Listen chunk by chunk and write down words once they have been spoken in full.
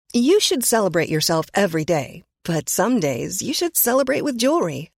You should celebrate yourself every day, but some days you should celebrate with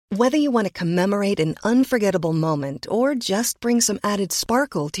jewelry. Whether you want to commemorate an unforgettable moment or just bring some added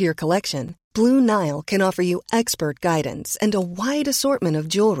sparkle to your collection, Blue Nile can offer you expert guidance and a wide assortment of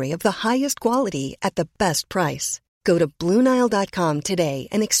jewelry of the highest quality at the best price. Go to BlueNile.com today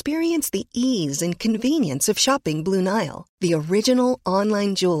and experience the ease and convenience of shopping Blue Nile, the original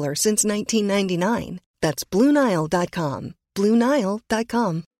online jeweler since 1999. That's BlueNile.com.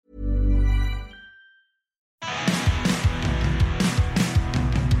 BlueNile.com.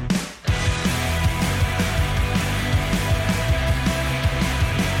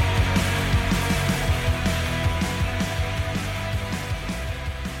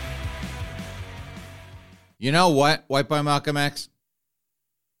 You know what, White Boy Malcolm X?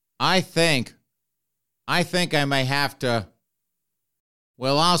 I think I may have to,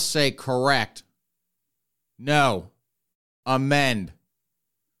 well, I'll say correct. No, amend.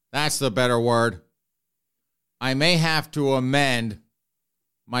 That's the better word. I may have to amend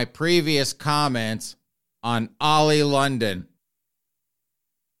my previous comments on Ollie London.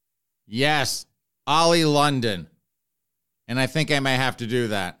 Yes, Ollie London. And I think I may have to do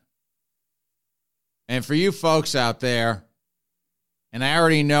that. And for you folks out there, and I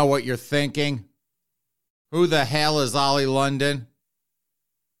already know what you're thinking, who the hell is Ollie London?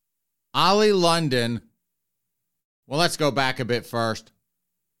 Ollie London, well, let's go back a bit first.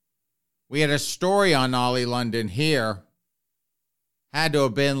 We had a story on Ollie London here. Had to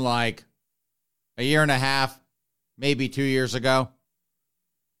have been like a year and a half, maybe 2 years ago.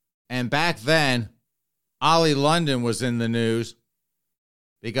 And back then, Ollie London was in the news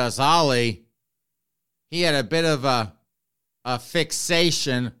because Ollie, he had a bit of a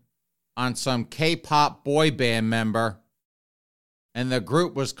fixation on some K-pop boy band member, and the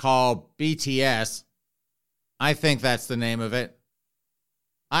group was called BTS. I think that's the name of it.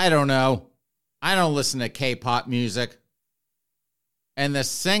 I don't know. I don't listen to K-pop music. And the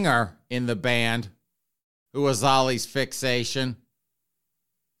singer in the band, who was Ollie's fixation,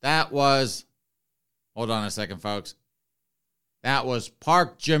 that was, hold on a second, folks. That was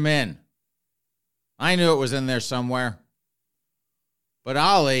Park Jimin. I knew it was in there somewhere. But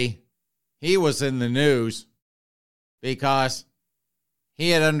Ollie, he was in the news because he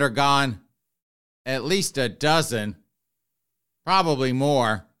had undergone at least a dozen, probably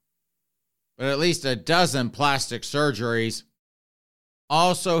more, but at least a dozen plastic surgeries.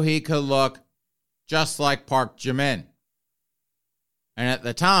 Also, he could look just like Park Jimin. And at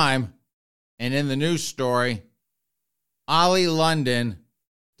the time, and in the news story, Ollie London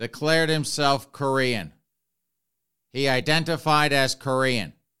declared himself Korean. He identified as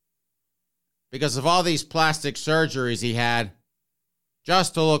Korean because of all these plastic surgeries he had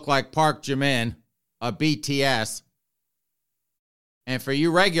just to look like Park Jimin, a BTS. And for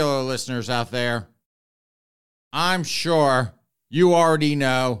you regular listeners out there, I'm sure you already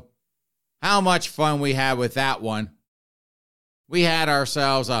know how much fun we had with that one. We had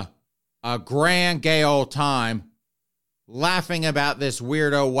ourselves a grand gay old time laughing about this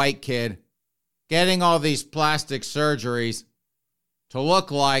weirdo white kid getting all these plastic surgeries to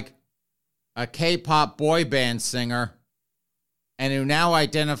look like a K-pop boy band singer and who now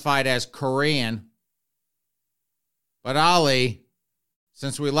identified as Korean. But Ollie,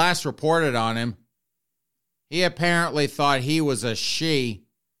 since we last reported on him, he apparently thought he was a she,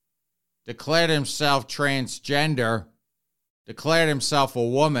 declared himself transgender, declared himself a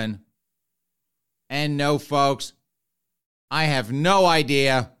woman. And no, folks, I have no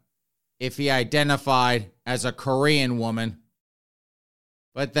idea if he identified as a Korean woman.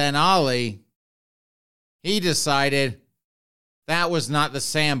 But then Ollie, he decided that was not the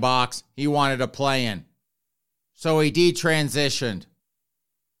sandbox he wanted to play in. So he detransitioned.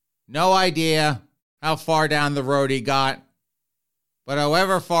 No idea how far down the road he got, but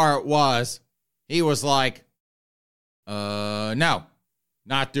however far it was, he was like, no,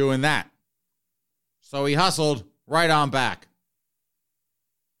 not doing that. So he hustled right on back.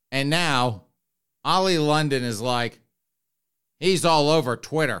 And now, Ollie London is like, he's all over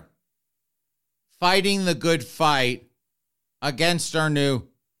Twitter, fighting the good fight against our new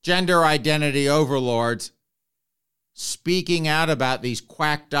gender identity overlords, speaking out about these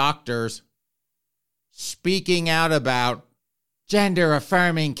quack doctors, speaking out about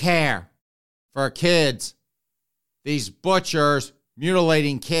gender-affirming care for kids, these butchers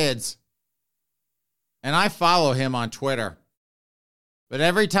mutilating kids. And I follow him on Twitter. But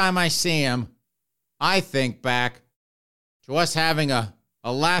every time I see him, I think back to us having a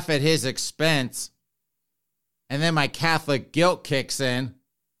laugh at his expense. And then my Catholic guilt kicks in.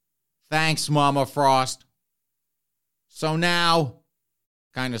 Thanks, Mama Frost. So now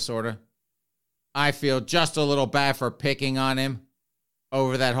Kind of, sort of. I feel just a little bad for picking on him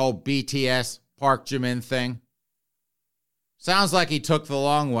over that whole BTS Park Jimin thing. Sounds like he took the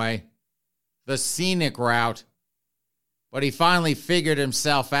long way, the scenic route, but he finally figured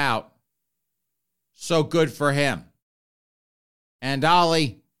himself out. So good for him. And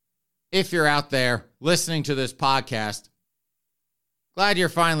Ollie, if you're out there listening to this podcast, glad you're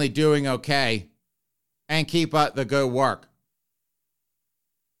finally doing okay, and keep up the good work.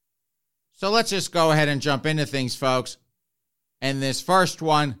 So let's just go ahead and jump into things, folks. And this first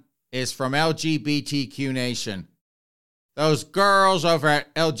one is from LGBTQ Nation. Those girls over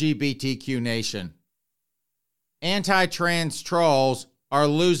at LGBTQ Nation. Anti-trans trolls are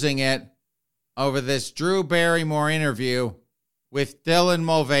losing it over this Drew Barrymore interview with Dylan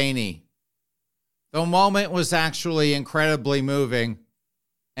Mulvaney. The moment was actually incredibly moving,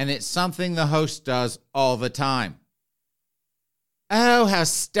 and it's something the host does all the time. Oh, how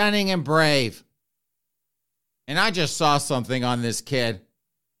stunning and brave. And I just saw something on this kid.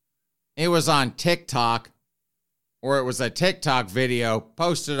 It was on TikTok, or it was a TikTok video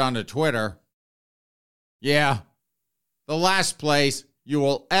posted onto Twitter. Yeah, the last place you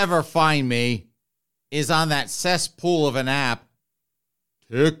will ever find me is on that cesspool of an app,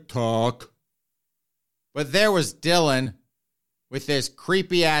 TikTok. But there was Dylan with this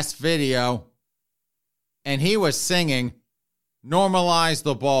creepy-ass video, and he was singing Normalize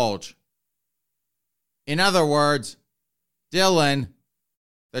the Bulge. In other words, Dylan,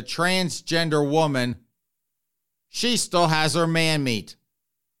 the transgender woman, she still has her man meat.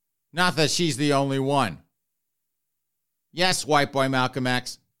 Not that she's the only one. Yes, white boy Malcolm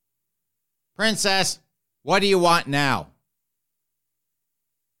X. Princess, what do you want now?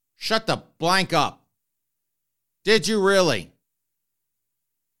 Shut the blank up. Did you really?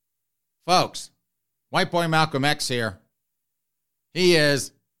 Folks, white boy Malcolm X here. He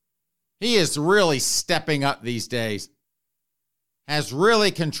is really stepping up these days. Has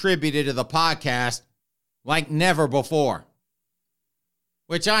really contributed to the podcast like never before.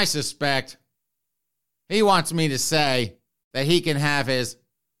 Which I suspect he wants me to say that he can have his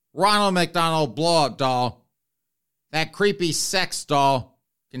Ronald McDonald blow-up doll, that creepy sex doll,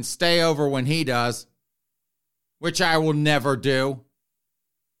 can stay over when he does, which I will never do.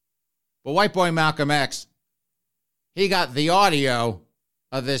 But white boy Malcolm X, he got the audio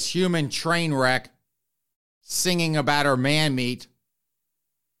of this human train wreck singing about her man meat.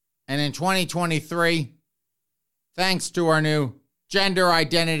 And in 2023, thanks to our new gender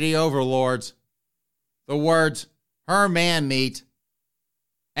identity overlords, the words, her man meat,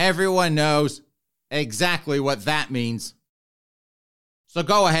 everyone knows exactly what that means. So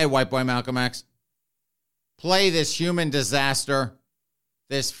go ahead, white boy Malcolm X. Play this human disaster,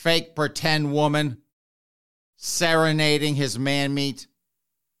 this fake pretend woman, serenading his man meat.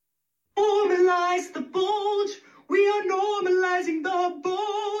 Normalize the bulge. We are normalizing the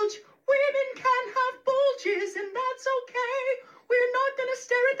bulge. Women can have bulges, and that's okay. We're not going to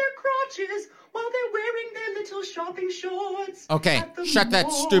stare at their crotches while they're wearing their little shopping shorts. Okay, shut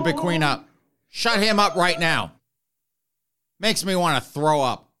that stupid queen up. Shut him up right now. Makes me want to throw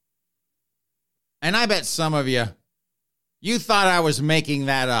up. And I bet some of you thought I was making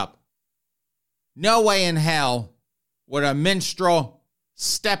that up. No way in hell would a minstrel,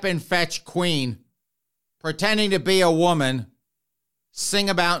 step-and-fetch queen, pretending to be a woman, sing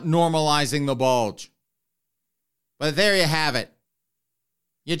about normalizing the bulge. But there you have it.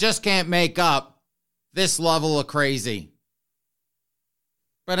 You just can't make up this level of crazy.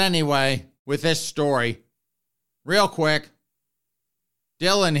 But anyway, with this story, real quick,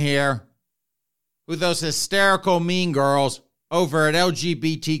 Dylan here, who those hysterical mean girls over at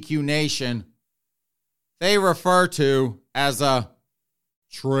LGBTQ Nation, they refer to as a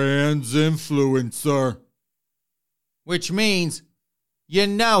trans influencer, which means you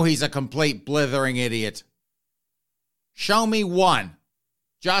know he's a complete blithering idiot. Show me one,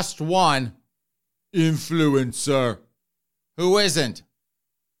 just one, influencer who isn't.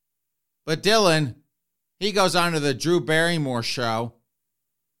 But Dylan, he goes on to the Drew Barrymore show,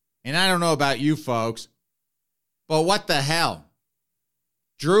 and I don't know about you folks, but what the hell?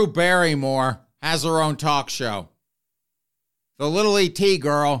 Drew Barrymore has her own talk show. The little ET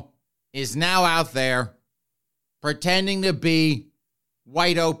girl is now out there pretending to be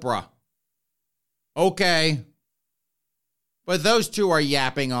White Oprah. Okay. But those two are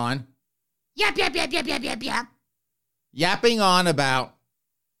yapping on. Yap. Yapping on about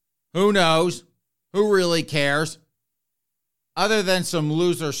who knows, who really cares, other than some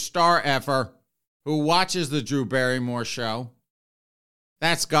loser star effer who watches the Drew Barrymore show.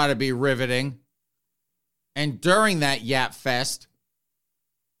 That's got to be riveting. And during that yap fest,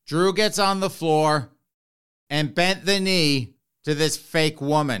 Drew gets on the floor and bent the knee to this fake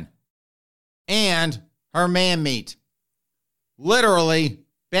woman and her man meat. Literally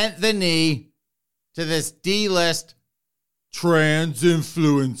bent the knee to this D-list trans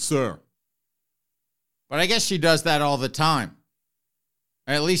influencer. But I guess she does that all the time.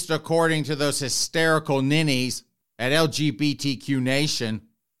 At least according to those hysterical ninnies at LGBTQ Nation.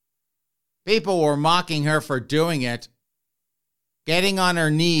 People were mocking her for doing it, getting on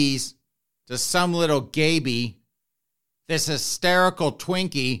her knees to some little Gaby, this hysterical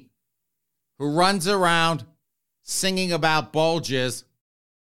Twinkie who runs around singing about bulges,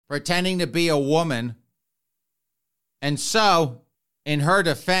 pretending to be a woman. And so, in her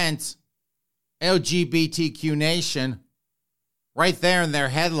defense, LGBTQ Nation, right there in their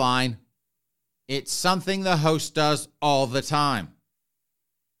headline, it's something the host does all the time.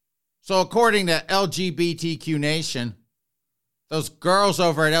 So according to LGBTQ Nation, those girls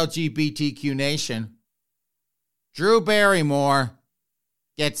over at LGBTQ Nation, Drew Barrymore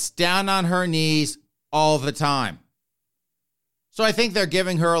gets down on her knees all the time. So I think they're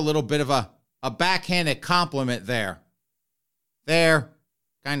giving her a little bit of a backhanded compliment there. They're,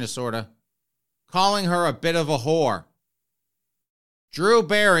 kind of, sort of, calling her a bit of a whore. Drew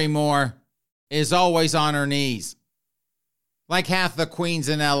Barrymore is always on her knees, like half the queens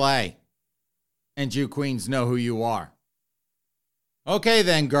in LA. And you queens know who you are. Okay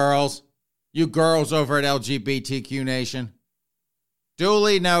then, girls. You girls over at LGBTQ Nation.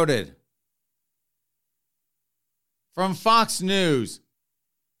 Duly noted. From Fox News,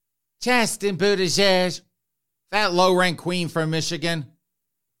 Chasten Buttigieg, that low-rank queen from Michigan,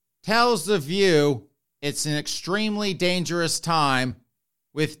 tells The View it's an extremely dangerous time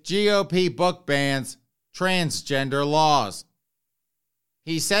with GOP book bans, transgender laws.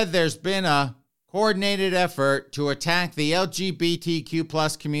 He said there's been a coordinated effort to attack the LGBTQ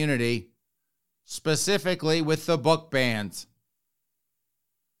plus community, specifically with the book bans.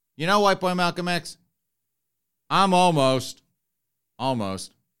 You know, White Boy Malcolm X, I'm almost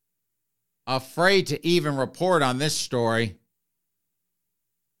afraid to even report on this story.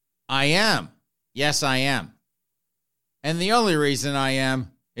 I am. Yes, I am. And the only reason I am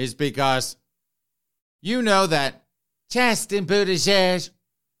is because you know that Chasten Buttigieg,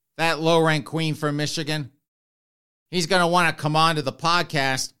 that low-rank queen from Michigan, he's going to want to come on to the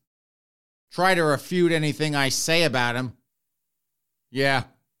podcast, try to refute anything I say about him. Yeah,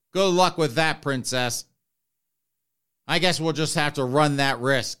 good luck with that, princess. I guess we'll just have to run that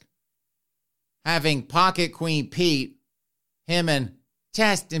risk. Having Pocket Queen Pete, him and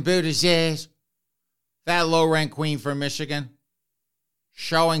Chasten Buttigieg, that low-rank queen from Michigan,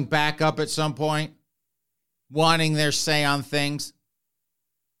 showing back up at some point, wanting their say on things.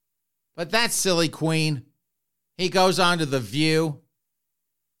 But that silly queen, he goes on to The View,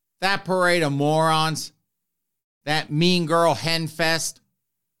 that parade of morons, that mean girl henfest,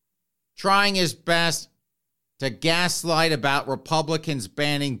 trying his best to gaslight about Republicans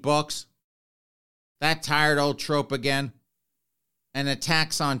banning books, that tired old trope again, and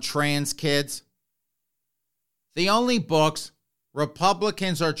attacks on trans kids. The only books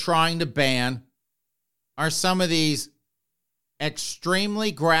Republicans are trying to ban are some of these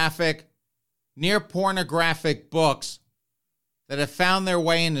extremely graphic, near pornographic books that have found their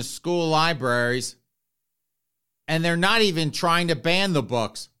way into school libraries, and they're not even trying to ban the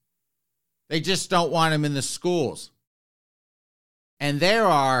books. They just don't want them in the schools. And there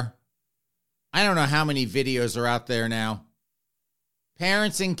are, I don't know how many videos are out there now,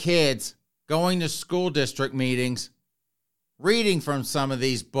 parents and kids going to school district meetings, reading from some of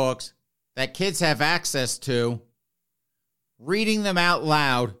these books that kids have access to, reading them out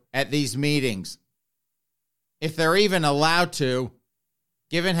loud at these meetings. If they're even allowed to,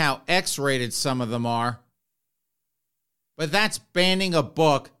 given how X-rated some of them are. But that's banning a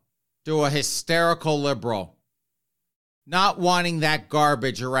book to a hysterical liberal, not wanting that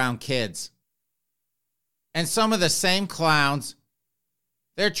garbage around kids. And some of the same clowns,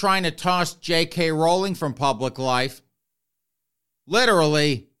 they're trying to toss J.K. Rowling from public life,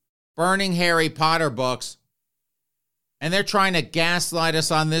 literally burning Harry Potter books, and they're trying to gaslight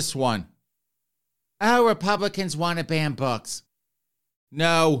us on this one. Oh, Republicans want to ban books.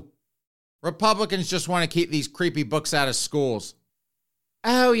 No, Republicans just want to keep these creepy books out of schools.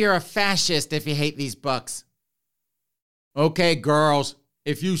 Oh, you're a fascist if you hate these books. Okay, girls,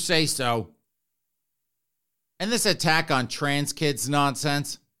 if you say so. And this attack on trans kids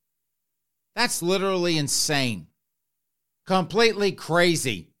nonsense, that's literally insane. Completely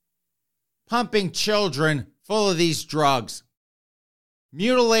crazy. Pumping children full of these drugs.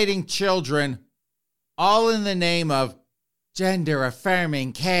 Mutilating children, all in the name of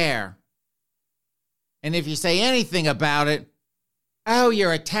gender-affirming care. And if you say anything about it, oh,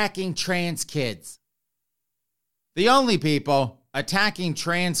 you're attacking trans kids. The only people attacking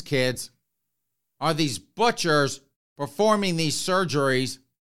trans kids are these butchers performing these surgeries.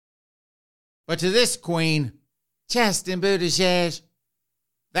 But to this queen, Chasten Buttigieg,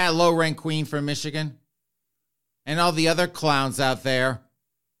 that low-rank queen from Michigan, and all the other clowns out there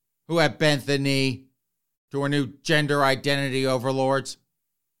who have bent the knee to our new gender identity overlords,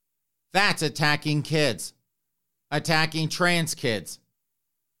 that's attacking kids, attacking trans kids,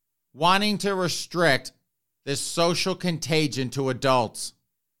 wanting to restrict this social contagion to adults.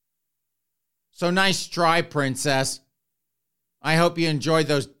 So nice try, princess. I hope you enjoyed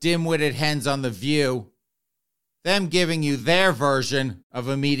those dim-witted hens on The View, them giving you their version of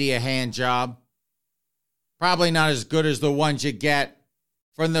a media hand job. Probably not as good as the ones you get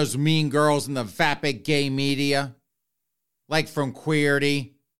from those mean girls in the vapid gay media, like from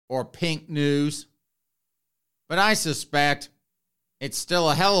Queerty or Pink News. But I suspect it's still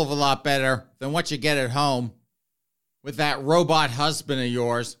a hell of a lot better than what you get at home with that robot husband of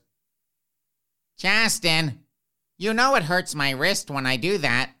yours. Chasten, you know it hurts my wrist when I do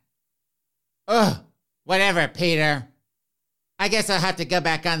that. Ugh, whatever, Peter. I guess I'll have to go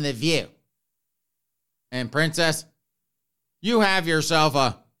back on The View. And princess, you have yourself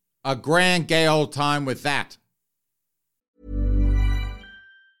a grand gay old time with that.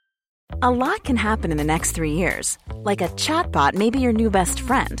 A lot can happen in the next 3 years. Like a chatbot may be your new best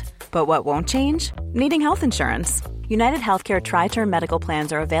friend. But what won't change? Needing health insurance. United Healthcare Tri-Term Medical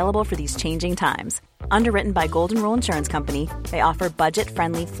Plans are available for these changing times. Underwritten by Golden Rule Insurance Company, they offer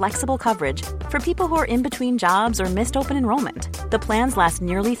budget-friendly, flexible coverage for people who are in between jobs or missed open enrollment. The plans last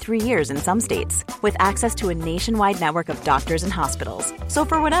nearly 3 years in some states, with access to a nationwide network of doctors and hospitals. So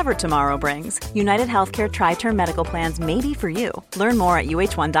for whatever tomorrow brings, United Healthcare Tri-Term Medical Plans may be for you. Learn more at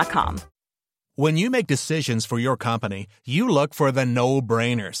uh1.com. When you make decisions for your company, you look for the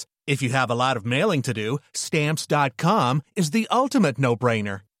no-brainers. If you have a lot of mailing to do, Stamps.com is the ultimate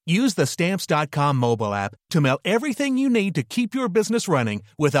no-brainer. Use the Stamps.com mobile app to mail everything you need to keep your business running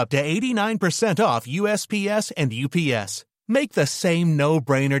with up to 89% off USPS and UPS. Make the same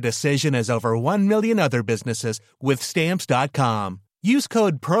no-brainer decision as over 1 million other businesses with Stamps.com. Use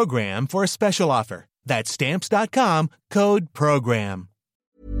code PROGRAM for a special offer. That's Stamps.com, code PROGRAM.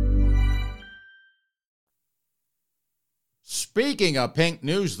 Speaking of Pink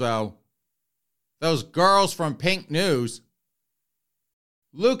News, though, those girls from Pink News,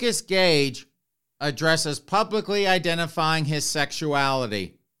 Lucas Gage addresses publicly identifying his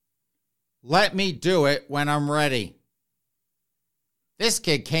sexuality. Let me do it when I'm ready. This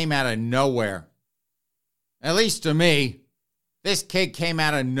kid came out of nowhere. At least to me, this kid came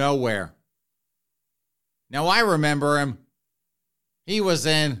out of nowhere. Now, I remember him. He was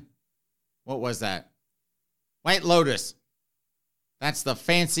in, what was that? White Lotus. That's the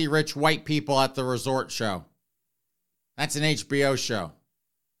fancy rich white people at the resort show. That's an HBO show.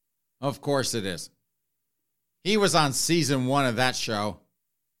 Of course it is. He was on season 1 of that show,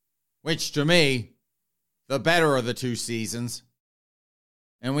 which to me, the better of the 2 seasons.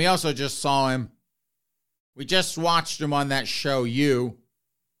 And we also just saw him. We just watched him on that show, You.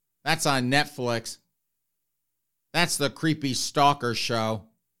 That's on Netflix. That's the creepy stalker show,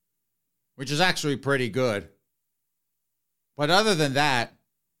 which is actually pretty good. But other than that,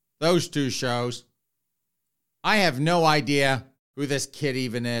 those 2 shows, I have no idea who this kid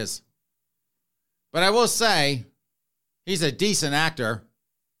even is. But I will say, he's a decent actor.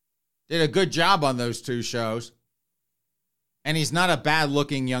 Did a good job on those 2 shows. And he's not a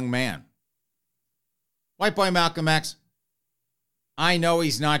bad-looking young man. White Boy Malcolm X, I know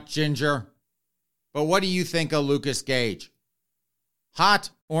he's not ginger, but what do you think of Lucas Gage? Hot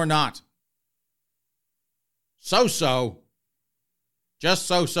or not? So-so. Just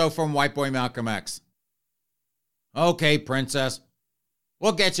so-so from White Boy Malcolm X. Okay, princess.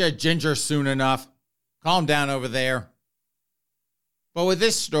 We'll get you a ginger soon enough. Calm down over there. But with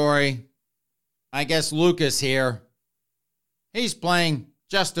this story, I guess Lucas here, he's playing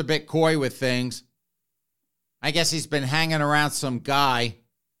just a bit coy with things. I guess he's been hanging around some guy,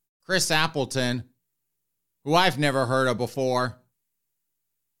 Chris Appleton, who I've never heard of before.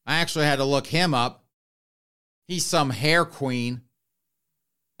 I actually had to look him up. He's some hair queen.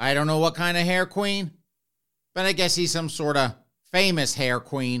 I don't know what kind of hair queen, but I guess he's some sort of famous hair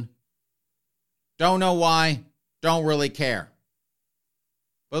queen. Don't know why, don't really care.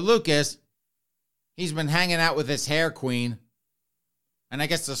 But Lucas, he's been hanging out with this hair queen, and I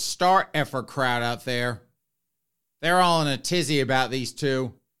guess the Star Effort crowd out there, they're all in a tizzy about these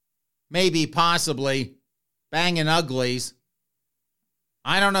 2, maybe possibly banging uglies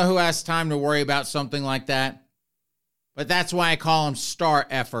I don't know who has time to worry about something like that, but that's why I call them star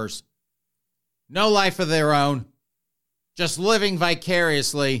effers. No life of their own, just living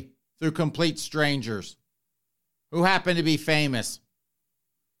vicariously through complete strangers who happen to be famous,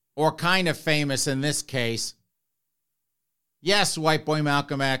 or kind of famous in this case. Yes, white boy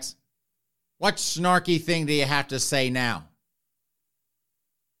Malcolm X, what snarky thing do you have to say now?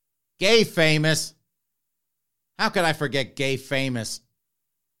 Gay famous? How could I forget gay famous?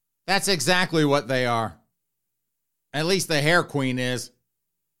 That's exactly what they are. At least the hair queen is.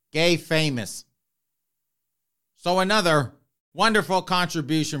 Gay famous. So another wonderful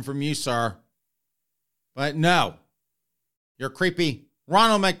contribution from you, sir. But no, your creepy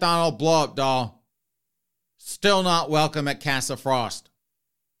Ronald McDonald blow-up doll still not welcome at Casa Frost.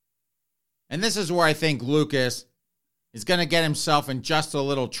 And this is where I think Lucas is going to get himself in just a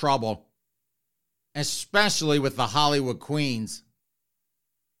little trouble, especially with the Hollywood queens.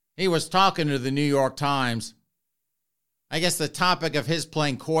 He was talking to the New York Times. I guess the topic of his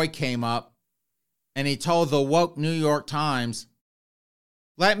playing coy came up, and he told the woke New York Times,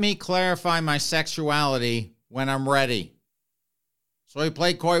 "Let me clarify my sexuality when I'm ready." So he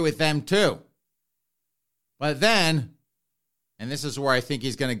played coy with them too. But then, and this is where I think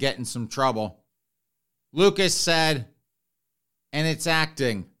he's going to get in some trouble, Lucas said, "And it's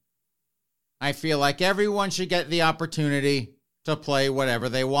acting. I feel like everyone should get the opportunity to play whatever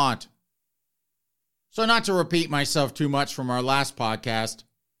they want." So not to repeat myself too much from our last podcast,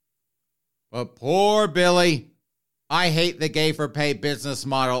 but poor Billy, I hate the gay for pay business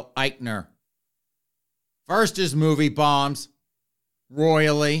model Eichner. First his movie bombs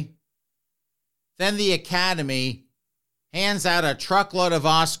royally. Then the Academy hands out a truckload of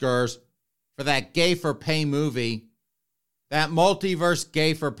Oscars for that gay for pay movie, that multiverse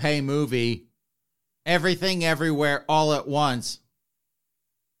gay for pay movie, Everything Everywhere All at Once.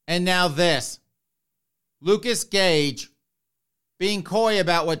 And now this, Lucas Gage being coy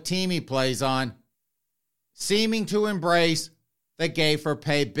about what team he plays on, seeming to embrace the gay for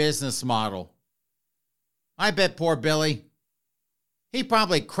pay business model. I bet poor Billy, he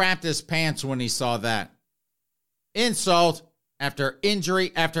probably crapped his pants when he saw that. Insult after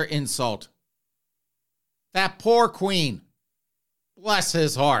injury after insult. That poor queen, bless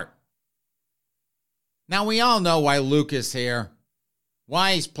his heart. Now we all know why Lucas here,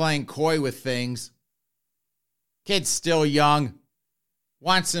 why he's playing coy with things. Kid's still young,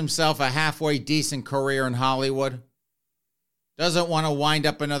 wants himself a halfway decent career in Hollywood, doesn't want to wind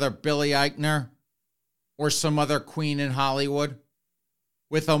up another Billy Eichner or some other queen in Hollywood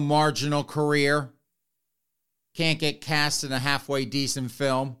with a marginal career, can't get cast in a halfway decent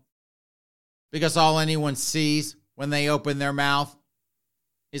film because all anyone sees when they open their mouth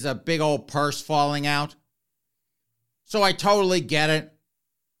is a big old purse falling out. So I totally get it.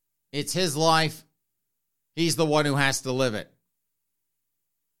 It's his life. He's the one who has to live it.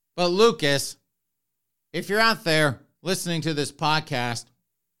 But Lucas, if you're out there listening to this podcast,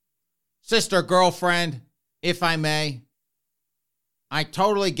 sister, girlfriend, if I may, I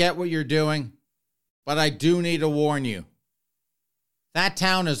totally get what you're doing, but I do need to warn you. That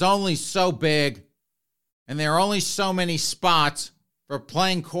town is only so big, and there are only so many spots for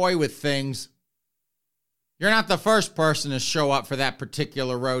playing coy with things. You're not the first person to show up for that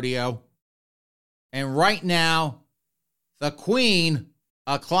particular rodeo. And right now, the queen,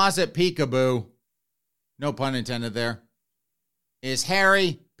 a closet peekaboo, no pun intended there, is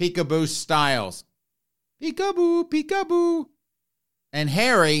Harry Peekaboo Styles. Peekaboo, peekaboo. And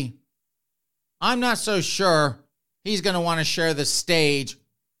Harry, I'm not so sure he's going to want to share the stage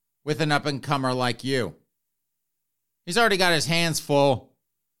with an up-and-comer like you. He's already got his hands full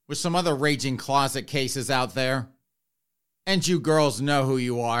with some other raging closet cases out there. And you girls know who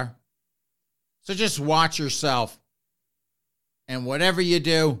you are. So just watch yourself. And whatever you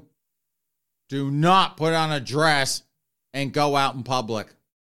do, do not put on a dress and go out in public.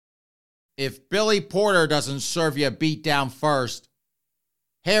 If Billy Porter doesn't serve you a beat down first,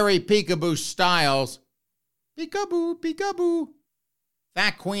 Harry Peekaboo Styles, peekaboo, peekaboo,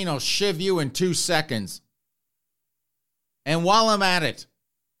 that queen will shiv you in 2 seconds. And while I'm at it,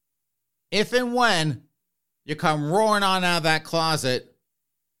 if and when you come roaring on out of that closet,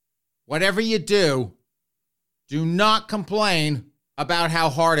 whatever you do, do not complain about how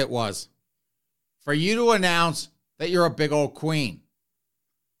hard it was for you to announce that you're a big old queen.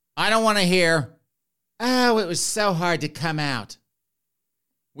 I don't want to hear, "Oh, it was so hard to come out."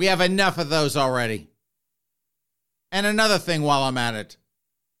 We have enough of those already. And another thing while I'm at it,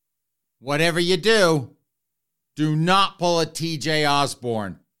 whatever you do not pull a TJ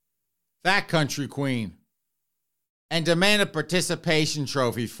Osborne, that country queen. and demand a participation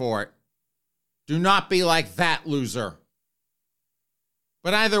trophy for it. Do not be like that loser.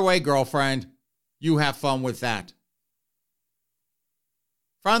 But either way, girlfriend, you have fun with that.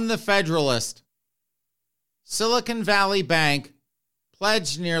 From the Federalist, Silicon Valley Bank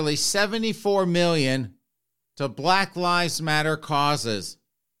pledged nearly $74 million to Black Lives Matter causes.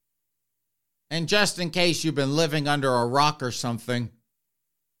 And just in case you've been living under a rock or something,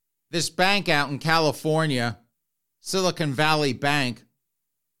 this bank out in California, Silicon Valley Bank,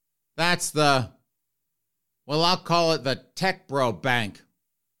 that's I'll call it the Tech Bro Bank.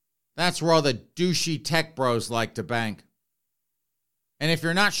 That's where all the douchey tech bros like to bank. And if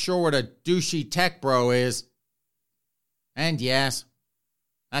you're not sure what a douchey tech bro is, and yes,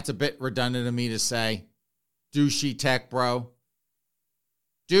 that's a bit redundant of me to say, douchey tech bro.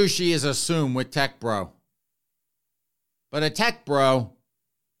 Douchey is assumed with tech bro. But a tech bro,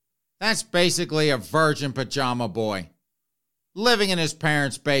 that's basically a virgin pajama boy, living in his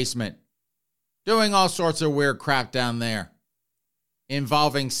parents' basement, doing all sorts of weird crap down there,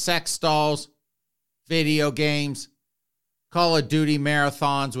 involving sex dolls, video games, Call of Duty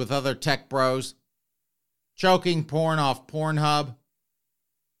marathons with other tech bros, choking porn off Pornhub.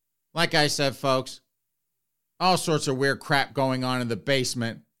 Like I said, folks, all sorts of weird crap going on in the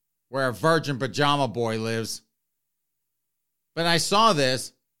basement where a virgin pajama boy lives. But I saw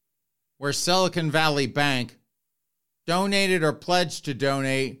this where Silicon Valley Bank donated or pledged to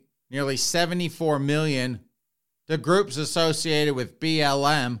donate nearly $74 million to groups associated with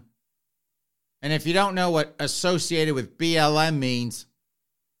BLM. And if you don't know what associated with BLM means,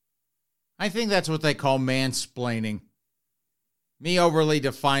 I think that's what they call mansplaining. Me overly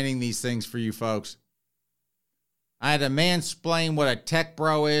defining these things for you folks. I had to mansplain what a tech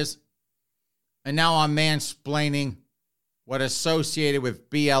bro is, and now I'm mansplaining what associated with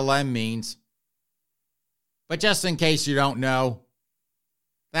BLM means. But just in case you don't know,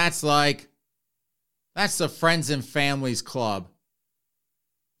 that's the Friends and Families Club.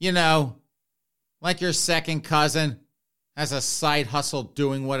 You know, like your second cousin has a side hustle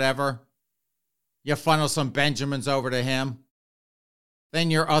doing whatever. You funnel some Benjamins over to him. Then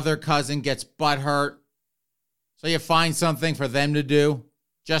your other cousin gets butthurt. So you find something for them to do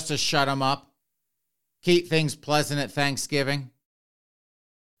just to shut them up. Keep things pleasant at Thanksgiving.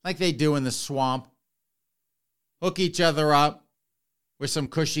 Like they do in the swamp. Hook each other up with some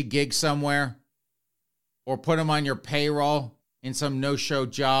cushy gig somewhere. Or put them on your payroll in some no-show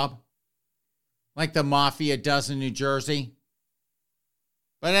job. Like the mafia does in New Jersey.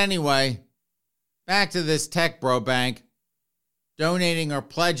 But anyway, back to this tech bro bank donating or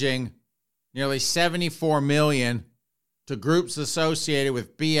pledging nearly $74 million to groups associated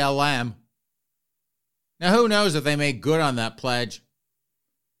with BLM. Now, who knows if they made good on that pledge?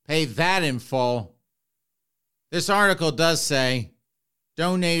 Pay that in full. This article does say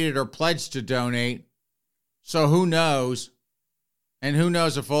donated or pledged to donate, so who knows? And who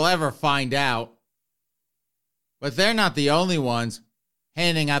knows if we'll ever find out? But they're not the only ones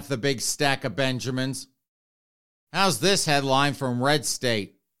handing out the big stack of Benjamins. How's this headline from Red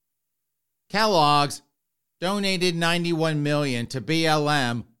State? Kellogg's donated $91 million to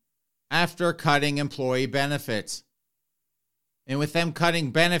BLM after cutting employee benefits. And with them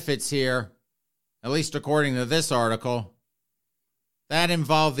cutting benefits here, at least according to this article, that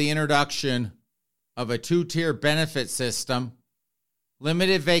involved the introduction of a two-tier benefit system,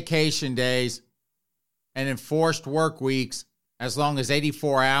 limited vacation days, and enforced work weeks as long as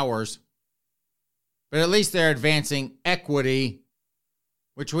 84 hours. But at least they're advancing equity,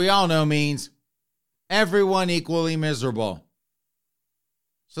 which we all know means everyone equally miserable.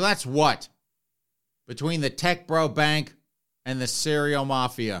 So that's what? Between the Tech Bro Bank and the Serial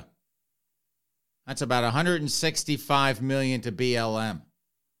Mafia. That's about $165 million to BLM.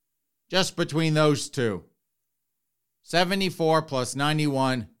 Just between those two. 74 plus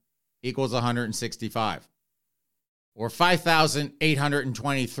 91 equals 165. Or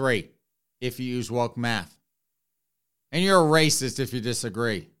 5,823 if you use woke math. And you're a racist if you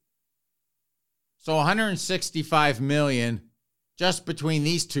disagree. So 165 million just between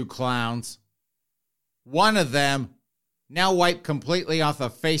these two clowns. One of them now wiped completely off the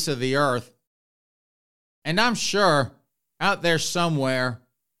face of the earth. And I'm sure out there somewhere,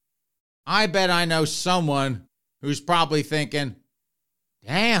 I bet I know someone who's probably thinking,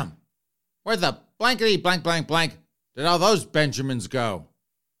 damn, where the blankety blank blank blank did all those Benjamins go?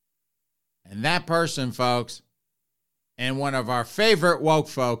 And that person, folks, and one of our favorite woke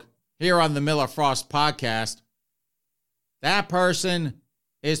folk here on the Miller Frost podcast, that person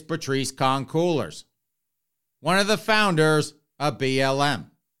is Patrisse Khan-Cullors, one of the founders of BLM.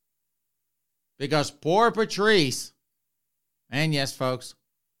 Because poor Patrisse And yes, folks,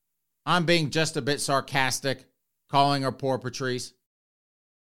 I'm being just a bit sarcastic, calling her poor Patrice.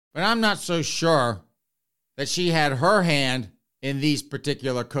 But I'm not so sure that she had her hand in these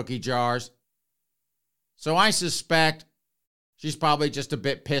particular cookie jars. So I suspect she's probably just a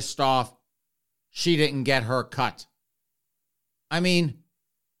bit pissed off she didn't get her cut. I mean,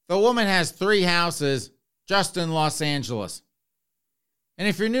 the woman has 3 houses just in Los Angeles. And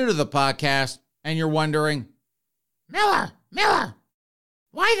if you're new to the podcast and you're wondering, Miller,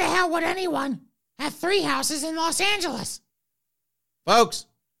 why the hell would anyone have 3 houses in Los Angeles? Folks,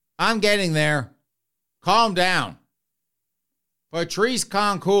 I'm getting there. Calm down. Patrice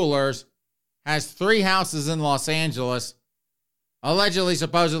Concoolers has 3 houses in Los Angeles. Allegedly,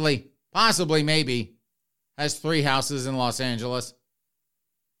 supposedly, possibly, maybe, has 3 houses in Los Angeles.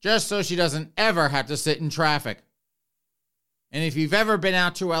 Just so she doesn't ever have to sit in traffic. And if you've ever been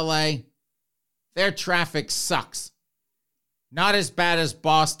out to LA, their traffic sucks. Not as bad as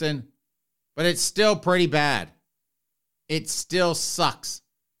Boston, but it's still pretty bad. It still sucks.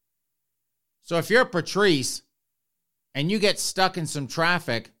 So if you're Patrice and you get stuck in some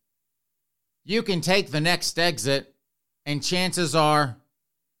traffic, you can take the next exit, and chances are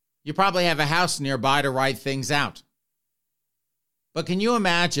you probably have a house nearby to ride things out. But can you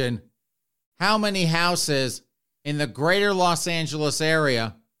imagine how many houses in the greater Los Angeles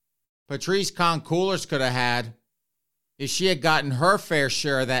area Patrice Concoolers could have had if she had gotten her fair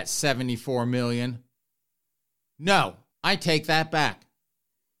share of that $74 million? No, I take that back.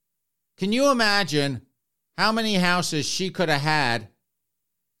 Can you imagine how many houses she could have had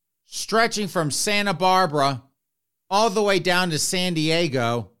stretching from Santa Barbara all the way down to San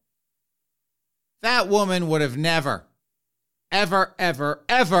Diego? That woman would have never, ever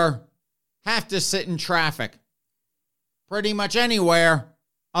have to sit in traffic pretty much anywhere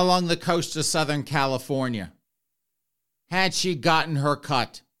along the coast of Southern California had she gotten her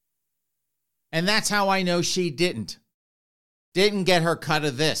cut. And that's how I know she didn't get her cut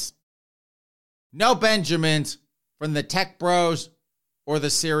of this. No Benjamins from the tech bros or the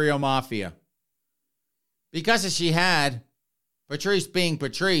serial mafia. Because if she had, Patrice being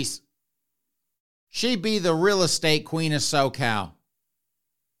Patrice, she'd be the real estate queen of SoCal.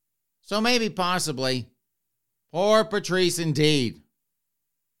 So maybe, possibly, poor Patrice indeed.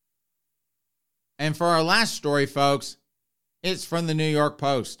 And for our last story, folks, it's from the New York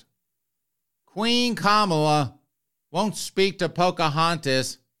Post. Queen Kamala won't speak to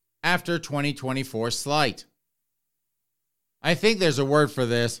Pocahontas after 2024 slight. I think there's a word for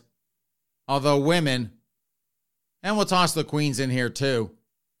this, although women, and we'll toss the queens in here too,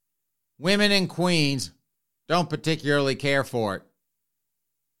 women and queens don't particularly care for it.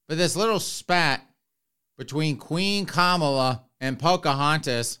 But this little spat between Queen Kamala and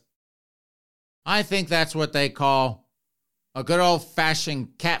Pocahontas, I think that's what they call a good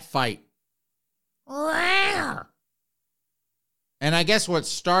old-fashioned cat fight. And I guess what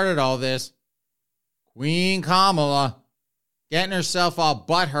started all this, Queen Kamala getting herself all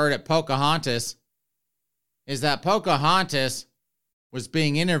butthurt at Pocahontas, is that Pocahontas was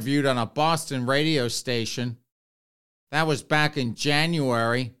being interviewed on a Boston radio station. That was back in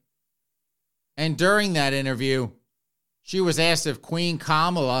January. And during that interview, she was asked if Queen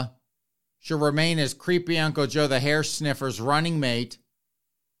Kamala should remain as creepy Uncle Joe the hair sniffer's running mate.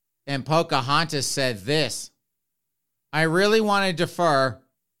 And Pocahontas said this: I really want to defer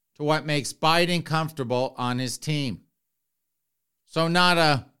to what makes Biden comfortable on his team. So not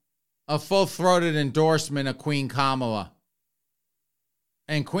a full-throated endorsement of Queen Kamala.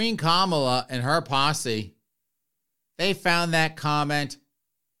 And Queen Kamala and her posse, they found that comment,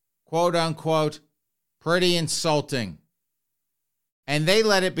 quote-unquote, pretty insulting. And they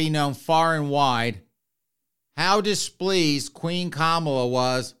let it be known far and wide how displeased Queen Kamala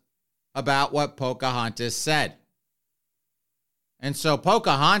was about what Pocahontas said. And so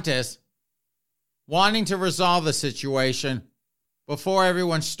Pocahontas, wanting to resolve the situation before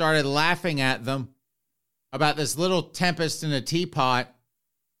everyone started laughing at them about this little tempest in a teapot,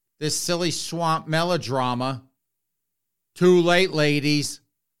 this silly swamp melodrama, too late, ladies.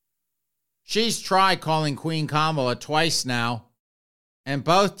 She's tried calling Queen Kamala twice now, and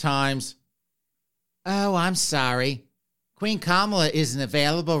both times, oh, I'm sorry, Queen Kamala isn't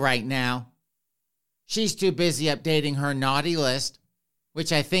available right now. She's too busy updating her naughty list,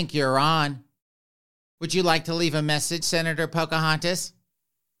 which I think you're on. Would you like to leave a message, Senator Pocahontas?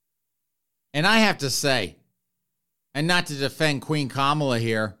 And I have to say, and not to defend Queen Kamala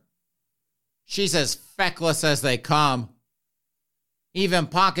here, she's as feckless as they come. Even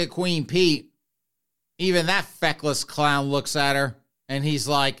Pocket Queen Pete, even that feckless clown looks at her, and he's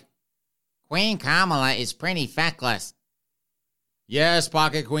like, Queen Kamala is pretty feckless. Yes,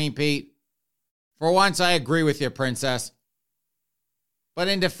 Pocket Queen Pete. For once, I agree with you, Princess. But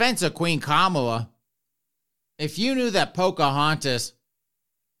in defense of Queen Kamala, if you knew that Pocahontas,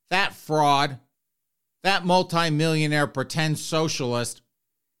 that fraud, that multimillionaire pretend socialist,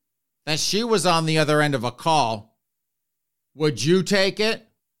 that she was on the other end of a call, would you take it?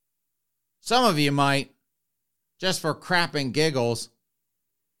 Some of you might, just for crap and giggles,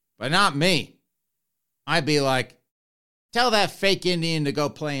 but not me. I'd be like, tell that fake Indian to go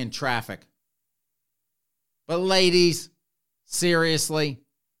play in traffic. But ladies, seriously,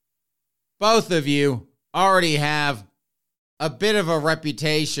 both of you already have a bit of a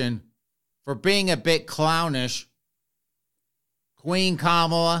reputation for being a bit clownish. Queen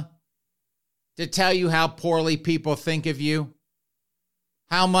Kamala, to tell you how poorly people think of you,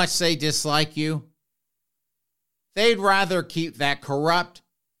 how much they dislike you. They'd rather keep that corrupt,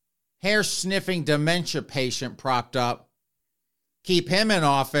 hair-sniffing dementia patient propped up, keep him in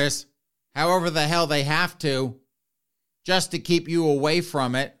office however the hell they have to, just to keep you away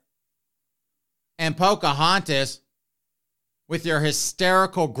from it. And Pocahontas, with your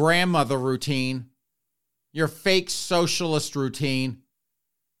hysterical grandmother routine, your fake socialist routine,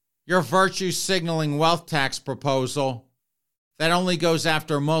 your virtue signaling wealth tax proposal that only goes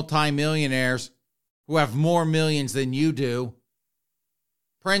after multimillionaires who have more millions than you do.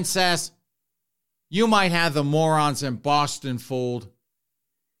 Princess, you might have the morons in Boston fooled,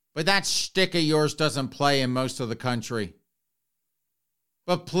 but that shtick of yours doesn't play in most of the country.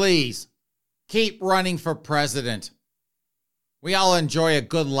 But please, keep running for president. We all enjoy a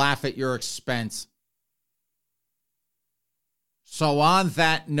good laugh at your expense. So on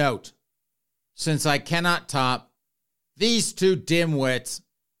that note, since I cannot top these two dimwits,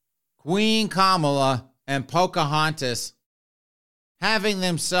 Queen Kamala and Pocahontas, having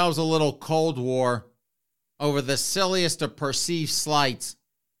themselves a little Cold War over the silliest of perceived slights,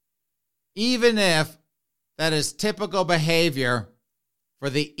 even if that is typical behavior for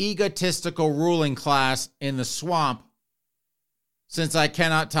the egotistical ruling class in the swamp, since I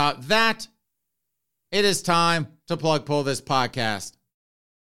cannot top that, it is time to plug pull this podcast.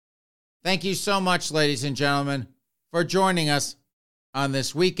 Thank you so much, ladies and gentlemen, for joining us on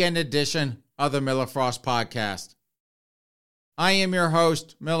this weekend edition of the Miller Frost Podcast. I am your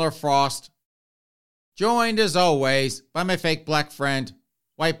host, Miller Frost, joined as always by my fake black friend,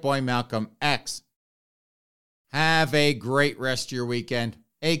 White Boy Malcolm X. Have a great rest of your weekend,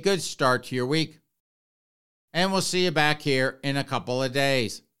 a good start to your week, and we'll see you back here in a couple of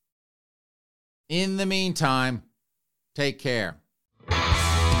days. In the meantime, take care.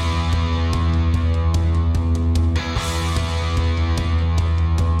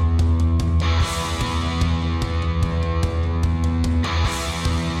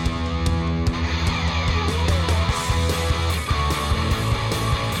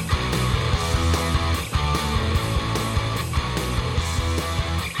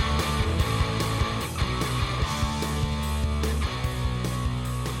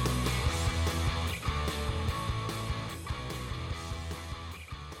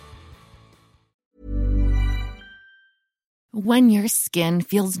 When your skin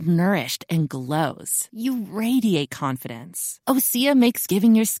feels nourished and glows, you radiate confidence. Osea makes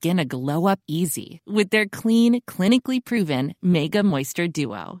giving your skin a glow-up easy with their clean, clinically proven Mega Moisture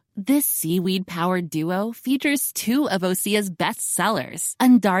Duo. This seaweed-powered duo features two of Osea's best sellers,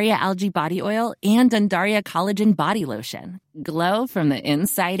 Undaria Algae Body Oil and Undaria Collagen Body Lotion. Glow from the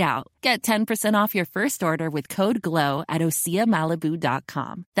inside out. Get 10% off your first order with code GLOW at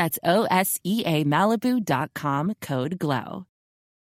OseaMalibu.com. That's OSEA Malibu.com, code GLOW.